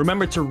watching.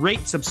 Remember to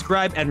rate,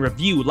 subscribe, and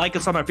review. Like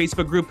us on our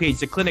Facebook group page,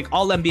 the Clinic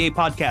All NBA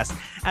Podcast,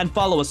 and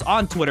follow us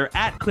on Twitter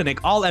at Clinic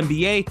All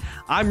NBA.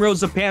 I'm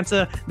Rosa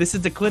Panta. This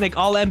is the Clinic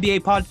All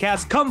NBA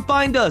Podcast. Come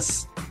find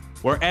us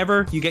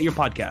wherever you get your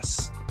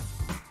podcasts.